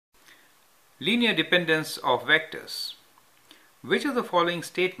Linear dependence of vectors. Which of the following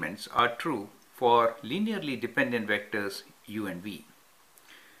statements are true for linearly dependent vectors u and v?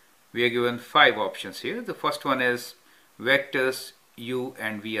 We are given 5 options here. The first one is vectors u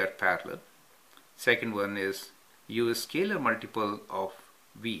and v are parallel. Second one is u is scalar multiple of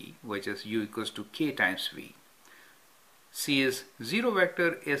v, which is u equals to k times v. C is 0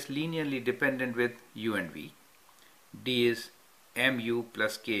 vector is linearly dependent with u and v. D is mu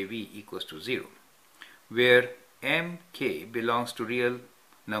plus kv equals to 0, where mk belongs to real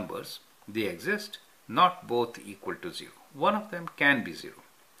numbers. They exist, not both equal to 0. One of them can be 0.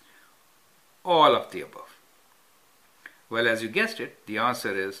 All of the above. Well, as you guessed it, the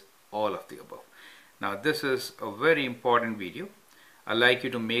answer is all of the above. Now, this is a very important video. I'd like you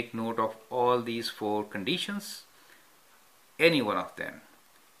to make note of all these 4 conditions. Any one of them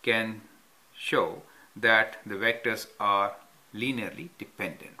can show that the vectors are linearly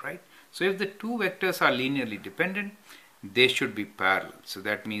dependent, right? So if the 2 vectors are linearly dependent, they should be parallel. So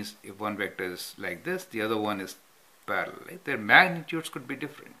that means if one vector is like this, the other one is parallel, right? Their magnitudes could be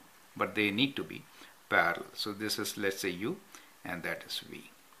different, but they need to be parallel. So this is, let's say, u, and that is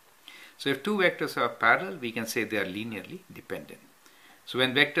v. So if 2 vectors are parallel, we can say they are linearly dependent. So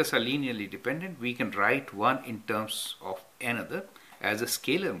when vectors are linearly dependent, we can write one in terms of another as a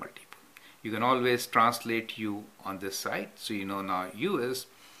scalar multiple. You can always translate u on this side. So you know now u is,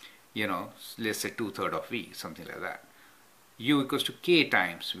 let's say 2/3 of v, something like that. U equals to k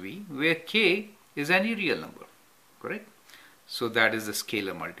times v, where k is any real number, correct? So that is the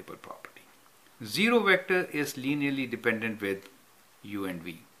scalar multiple property. 0 vector is linearly dependent with u and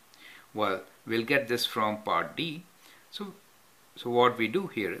v. Well, we'll get this from part D. So what we do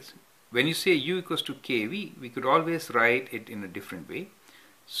here is, when you say u equals to kv, we could always write it in a different way.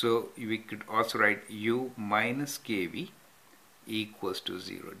 So we could also write u minus kv equals to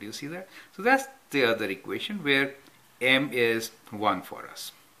 0. Do you see that? So that's the other equation where m is 1 for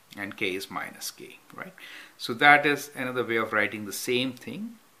us and k is minus k, right? So that is another way of writing the same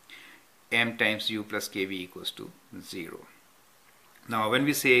thing. M times u plus kv equals to 0. Now when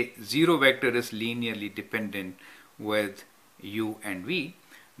we say 0 vector is linearly dependent with u and v,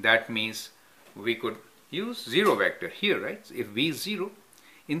 that means we could use 0 vector here, right? So if v is 0,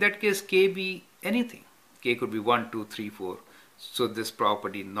 in that case k be anything. K could be 1, 2, 3, 4. So this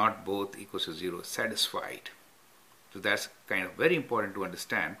property not both equals to 0 is satisfied. So that's kind of very important to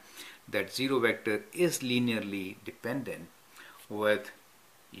understand that 0 vector is linearly dependent with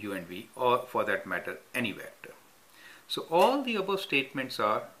u and v, or for that matter any vector. So all the above statements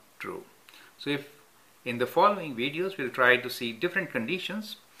are true. So if in the following videos we'll try to see different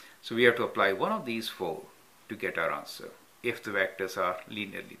conditions, so we have to apply one of these 4 to get our answer if the vectors are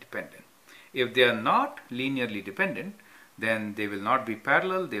linearly dependent. If they are not linearly dependent, then they will not be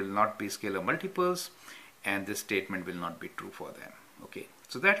parallel, they will not be scalar multiples, and this statement will not be true for them. Okay,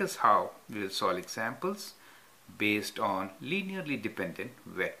 so that is how we will solve examples based on linearly dependent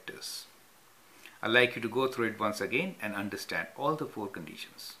vectors. I'd like you to go through it once again and understand all the 4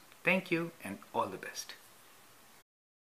 conditions. Thank you and all the best.